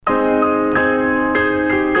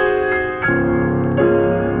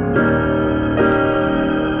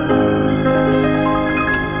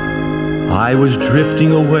I was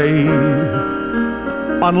drifting away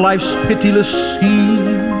on life's pitiless sea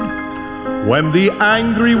when the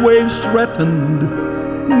angry waves threatened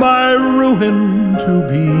my ruin to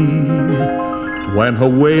be. When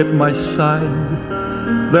away at my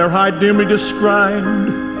side there I dimly descried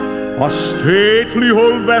a stately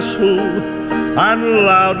old vessel, and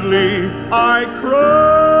loudly I cried,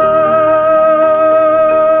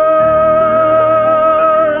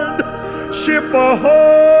 "Ship ahoy!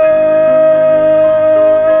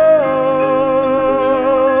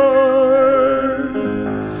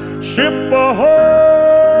 Ship ahoy!"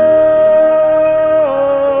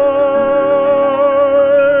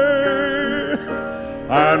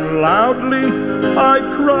 And loudly I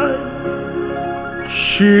cried,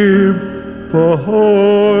 "Ship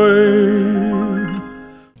ahoy!"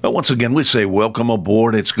 Well, once again, we say welcome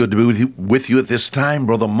aboard. It's good to be with you at this time.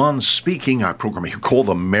 Brother Munn speaking. Our program here called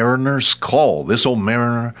The Mariner's Call. This old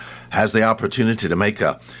mariner has the opportunity to make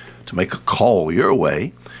a call your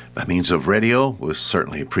way by means of radio. We're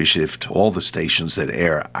certainly appreciative to all the stations that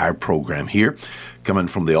air our program here, coming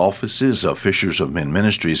from the offices of Fishers of Men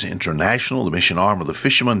Ministries International, the mission arm of the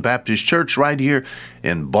Fisherman Baptist Church right here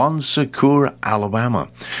in Bon Secour, Alabama.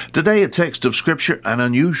 Today, a text of Scripture, an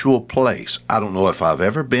unusual place. I don't know if I've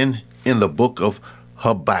ever been in the book of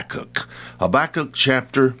Habakkuk. Habakkuk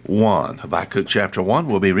chapter 1. Habakkuk chapter 1,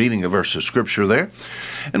 we'll be reading a verse of Scripture there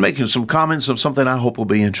and making some comments of something I hope will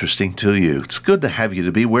be interesting to you. It's good to have you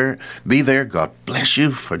to be there. God bless you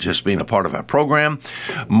for just being a part of our program.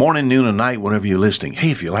 Morning, noon, and night, whenever you're listening. Hey,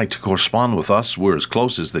 if you'd like to correspond with us, we're as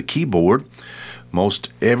close as the keyboard. Most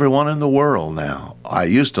everyone in the world now. I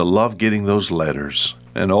used to love getting those letters,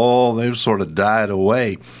 and they've sort of died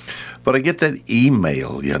away. But I get that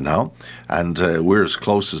email, and we're as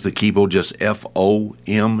close as the keyboard, just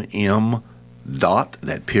FOMM dot,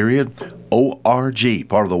 that period, ORG,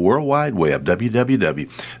 part of the World Wide Web, www.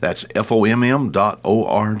 That's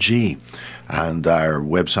FOMM.org. And our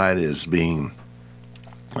website is being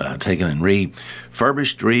taken and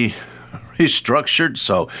refurbished, restructured,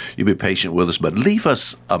 so you be patient with us. But leave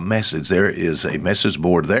us a message. There is a message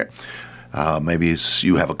board there. Maybe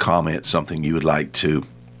you have a comment, something you would like to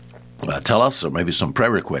tell us, or maybe some prayer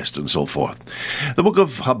requests and so forth. The book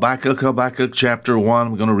of Habakkuk chapter 1,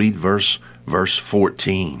 I'm going to read verse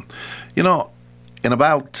 14. In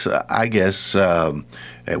about,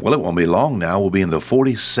 it won't be long now, we'll be in the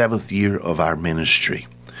 47th year of our ministry.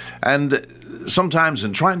 And sometimes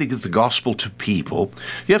in trying to get the gospel to people,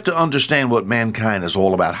 you have to understand what mankind is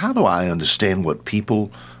all about. How do I understand what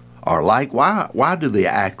people are like? Why do they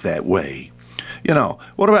act that way?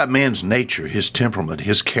 What about man's nature, his temperament,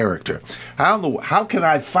 his character? How can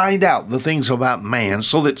I find out the things about man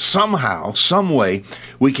so that somehow, some way,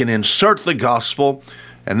 we can insert the gospel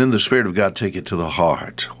and then the Spirit of God take it to the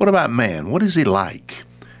heart? What about man? What is he like?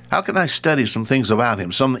 How can I study some things about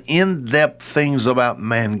him, some in-depth things about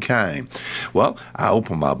mankind? Well, I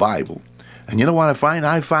open my Bible, and you know what I find?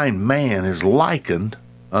 I find man is likened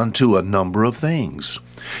unto a number of things.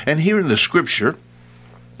 And here in the Scripture,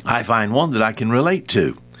 I find one that I can relate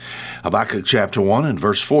to. Habakkuk chapter 1 and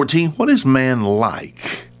verse 14, what is man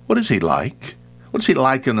like? What is he like? What is he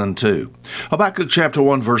likened unto? Habakkuk chapter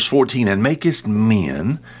 1 verse 14, and makest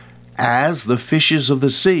men as the fishes of the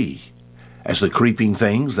sea, as the creeping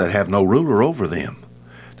things that have no ruler over them.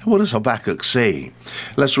 Now what does Habakkuk say?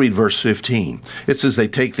 Let's read verse 15. It says, they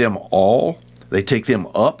take them up,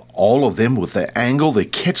 all of them with the angle, they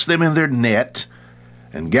catch them in their net,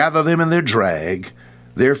 and gather them in their drag.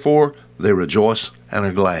 Therefore, they rejoice and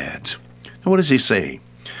are glad. Now, what does he say?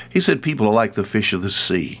 He said people are like the fish of the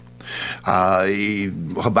sea.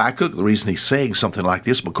 Habakkuk, the reason he's saying something like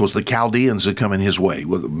this, because the Chaldeans are coming his way,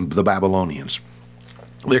 the Babylonians.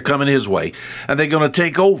 They're coming his way, and they're going to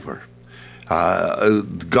take over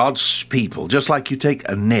God's people, just like you take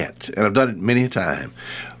a net, and I've done it many a time.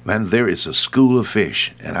 Man, there is a school of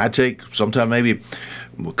fish, and I take sometimes maybe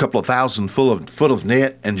a couple of thousand foot of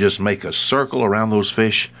net and just make a circle around those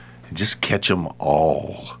fish and just catch them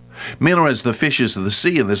all. Men are as the fishes of the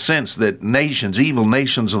sea in the sense that evil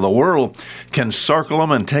nations of the world, can circle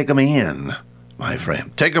them and take them in, my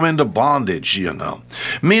friend. Take them into bondage,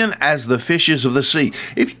 Men as the fishes of the sea.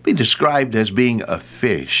 If you'd be described as being a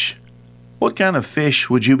fish, what kind of fish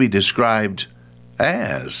would you be described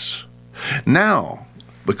as? Now,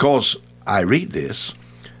 because I read this,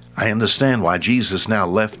 I understand why Jesus now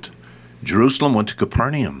left Jerusalem, went to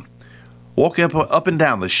Capernaum, walk up and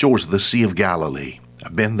down the shores of the Sea of Galilee.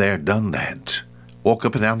 I've been there, done that. Walk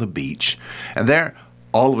up and down the beach. And there,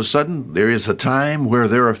 all of a sudden, there is a time where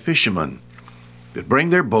there are fishermen that bring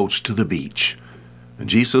their boats to the beach. And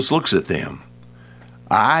Jesus looks at them.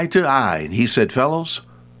 eye to eye. And he said, fellows,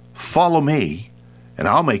 follow me, and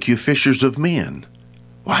I'll make you fishers of men.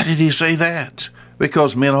 Why did he say that?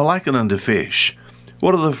 Because men are likened unto fish.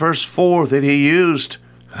 What are the first four that he used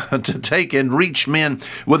to take and reach men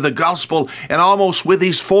with the gospel? And almost with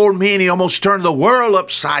these four men, he almost turned the world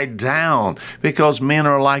upside down, because men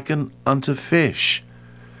are likened unto fish.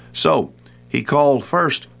 So he called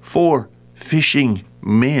first 4 fishing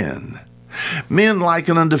men. Men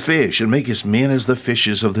likened unto fish, and make us men as the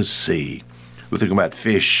fishes of the sea. We think about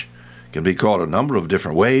fish can be caught a number of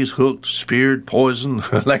different ways: hooked, speared, poisoned,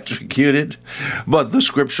 electrocuted. But the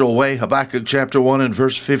scriptural way, Habakkuk chapter 1 and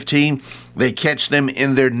verse 15, they catch them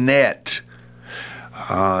in their net.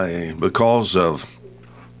 Because of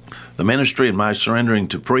the ministry and my surrendering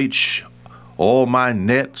to preach, all my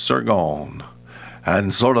nets are gone.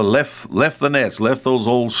 And sort of left the nets, left those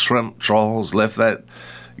old shrimp trawls, left that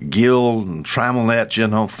gill and trammel net,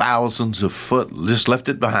 thousands of foot, just left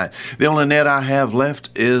it behind. The only net I have left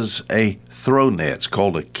is a throw net. It's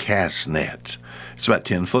called a cast net. It's about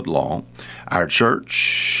 10 foot long. Our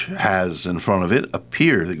church has in front of it a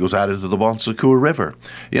pier that goes out into the Bon Secours River.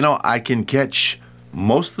 I can catch,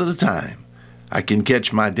 most of the time, I can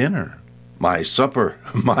catch my dinner, my supper,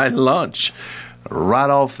 my lunch, right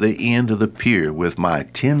off the end of the pier with my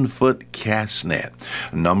 10-foot cast net.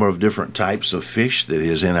 A number of different types of fish that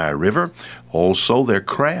is in our river. Also, there are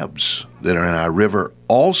crabs that are in our river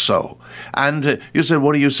also. And you said,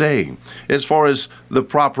 what are you saying? As far as the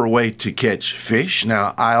proper way to catch fish,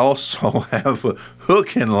 now I also have a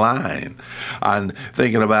hook and line. I'm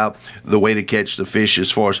thinking about the way to catch the fish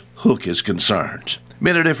as far as hook is concerned.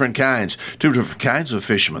 Many different kinds, 2 different kinds of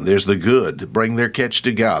fishermen. There's the good that bring their catch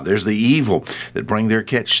to God. There's the evil that bring their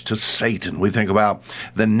catch to Satan. We think about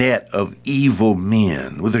the net of evil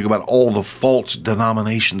men. We think about all the false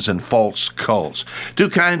denominations and false cults. 2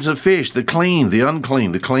 kinds of fish, the clean, the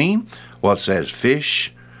unclean. The clean, well, it says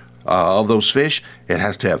fish. Of those fish, it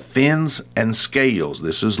has to have fins and scales.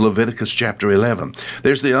 This is Leviticus chapter 11.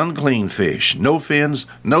 There's the unclean fish, no fins,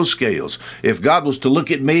 no scales. If God was to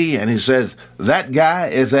look at me and he says, that guy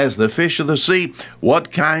is as the fish of the sea,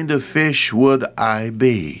 what kind of fish would I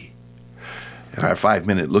be? In our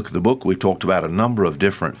 5-minute look at the book, we talked about a number of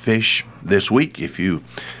different fish. This week,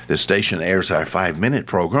 this station airs our 5-minute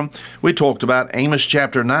program, we talked about Amos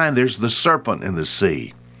chapter 9. There's the serpent in the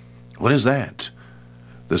sea. What is that?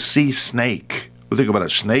 The sea snake. We think about a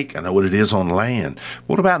snake, I know what it is on land.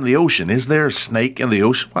 What about in the ocean? Is there a snake in the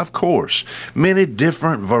ocean? Well, of course. Many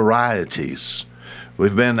different varieties.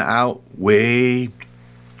 We've been out way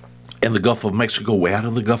in the Gulf of Mexico, way out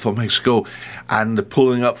in the Gulf of Mexico, and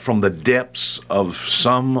pulling up from the depths of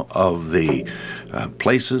some of the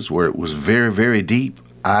places where it was very, very deep.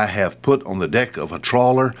 I have put on the deck of a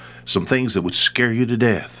trawler some things that would scare you to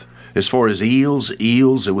death. As far as eels,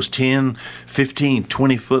 it was 10, 15,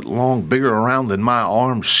 20 foot long, bigger around than my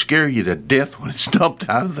arm, scare you to death when it's dumped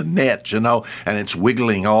out of the net, and it's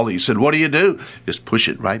wiggling all. You said, what do? Just push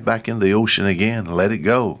it right back in the ocean again and let it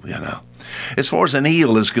go, As far as an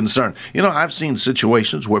eel is concerned, I've seen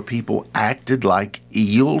situations where people acted like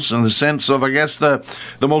eels in the sense of, I guess, the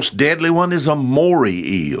most deadly one is a moray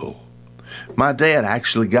eel. My dad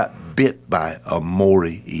actually got bit by a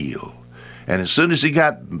moray eel. And as soon as he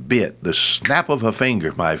got bit, the snap of a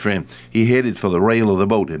finger, my friend, he headed for the rail of the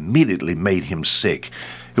boat, immediately made him sick.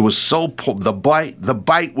 It was the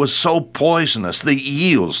bite was so poisonous. The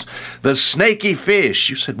eels, the snaky fish.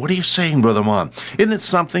 You said, what are you saying, Brother Mon? Isn't it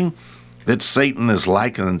something that Satan is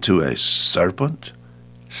likened to a serpent?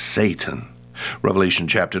 Satan. Revelation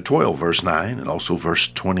chapter 12, verse 9, and also verse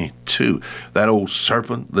 22. That old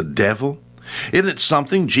serpent, the devil. Isn't it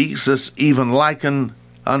something Jesus even likened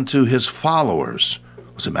unto his followers?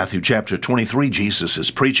 Was it Matthew chapter 23? Jesus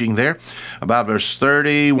is preaching there. About verse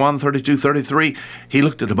 31, 32, 33. He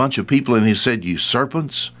looked at a bunch of people and he said, you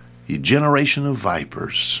serpents, you generation of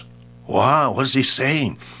vipers. Wow, what is he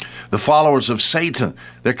saying? The followers of Satan,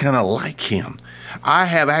 they're kind of like him. I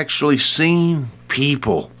have actually seen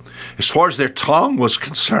people, as far as their tongue was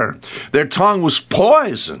concerned, their tongue was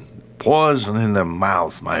poison in their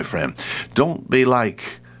mouth, my friend. Don't be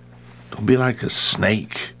like a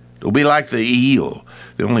snake. Don't be like the eel.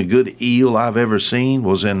 The only good eel I've ever seen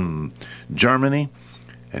was in Germany,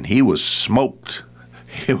 and he was smoked.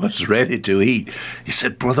 He was ready to eat. He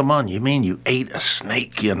said, Brother Mon, you mean you ate a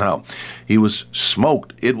snake, He was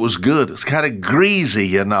smoked. It was good. It's kind of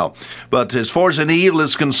greasy, But as far as an eel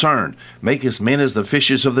is concerned, make us men as the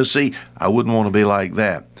fishes of the sea. I wouldn't want to be like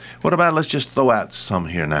that. What about, let's just throw out some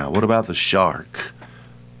here now. What about the shark?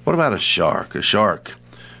 What about a shark? A shark,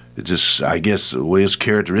 it just, I guess his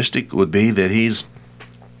characteristic would be that he's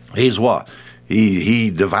what? He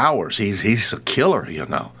devours. He's a killer, you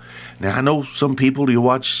know. Now, I know some people, you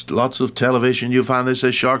watch lots of television, you find they say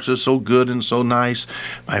sharks are so good and so nice.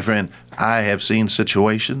 My friend, I have seen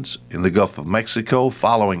situations in the Gulf of Mexico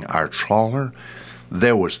following our trawler.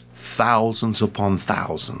 There was thousands upon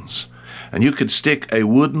thousands. And you could stick a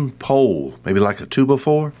wooden pole, maybe like a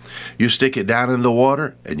 2x4. You stick it down in the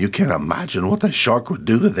water, and you can imagine what the shark would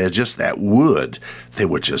do to that, just that wood. They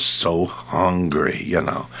were just so hungry, you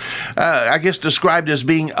know. I guess described as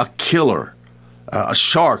being a killer, a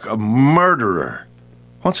shark, a murderer.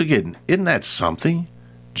 Once again, isn't that something?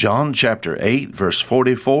 John chapter 8, verse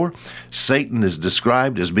 44, Satan is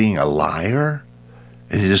described as being a liar,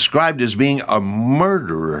 and he's described as being a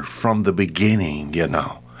murderer from the beginning, you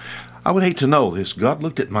know. I would hate to know this. God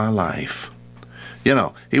looked at my life. You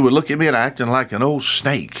know, he would look at me and acting like an old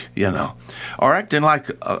snake, you know, or acting like,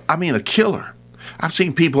 a killer. I've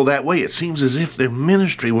seen people that way. It seems as if their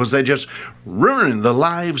ministry was they just ruining the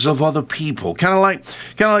lives of other people. Kind of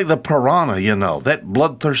like the piranha, you know, that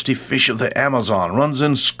bloodthirsty fish of the Amazon runs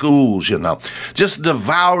in schools, you know, just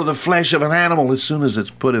devour the flesh of an animal as soon as it's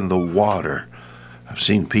put in the water. I've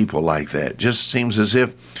seen people like that. Just seems as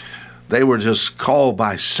if they were just called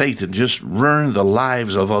by Satan, just ruin the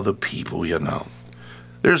lives of other people, you know.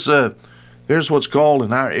 There's what's called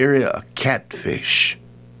in our area a catfish.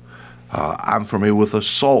 I'm familiar with a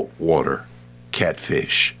saltwater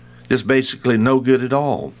catfish. It's basically no good at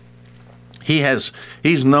all. He's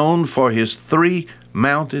known for his 3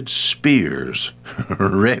 mounted spears,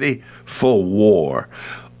 ready for war.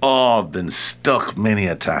 Oh, I've been stuck many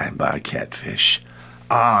a time by a catfish.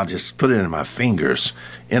 Just put it in my fingers,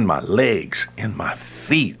 in my legs, in my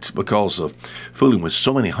feet because of fooling with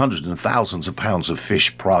so many hundreds and thousands of pounds of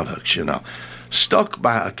fish products, you know. Stuck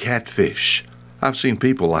by a catfish. I've seen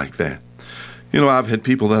people like that. You know, I've had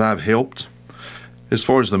people that I've helped as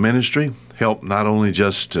far as the ministry, help not only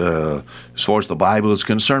just as far as the Bible is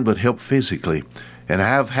concerned, but help physically. And I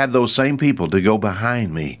have had those same people to go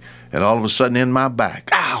behind me and all of a sudden in my back,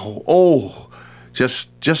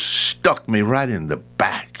 just stuck me right in the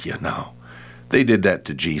back, you know. They did that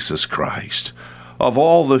to Jesus Christ. Of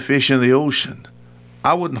all the fish in the ocean,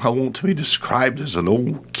 I want to be described as an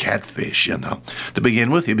old catfish, you know. To begin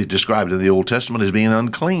with, he'd be described in the Old Testament as being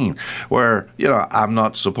unclean, where, you know, I'm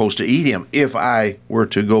not supposed to eat him if I were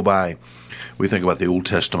to go by. We think about the Old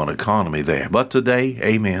Testament economy there. But today,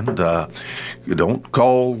 amen, you don't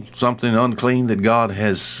call something unclean that God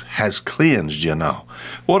has cleansed, you know.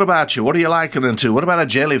 What about you? What are you likening to? What about a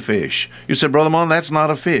jellyfish? You said, Brother Mon, that's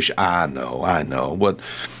not a fish. I know, but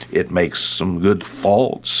it makes some good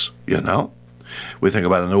thoughts, you know. We think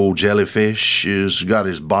about an old jellyfish who's got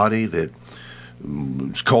his body that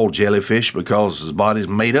it's called jellyfish because his body's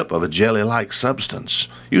made up of a jelly-like substance,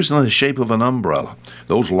 usually in the shape of an umbrella.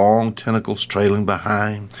 Those long tentacles trailing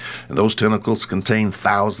behind, and those tentacles contain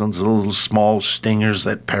thousands of little small stingers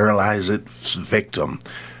that paralyze its victim.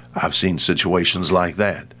 I've seen situations like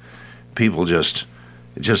that.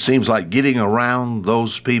 It just seems like getting around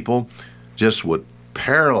those people just would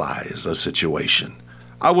paralyze a situation.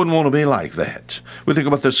 I wouldn't want to be like that. We think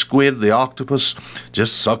about the squid, the octopus,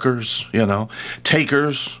 just suckers, you know,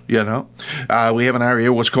 takers, you know. We have in our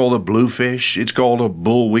area what's called a bluefish. It's called a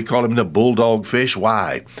bull. We call him the bulldog fish.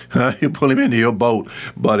 Why? You pull him into your boat,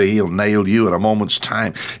 buddy, he'll nail you in a moment's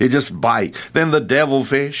time. He just bite. Then the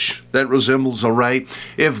devilfish, that resembles a ray.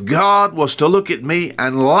 If God was to look at me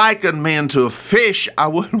and liken me into a fish, I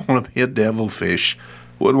wouldn't want to be a devilfish.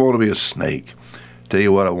 Wouldn't want to be a snake. Tell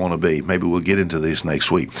you what I want to be. Maybe we'll get into this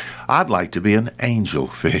next week. I'd like to be an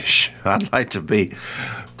angelfish. I'd like to be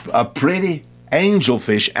a pretty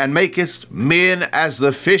angelfish and make us men as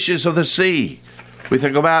the fishes of the sea. We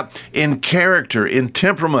think about in character, in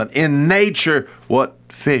temperament, in nature, what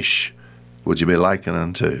fish would you be likening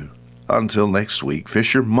unto? Until next week,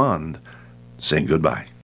 Fisher Mund saying goodbye.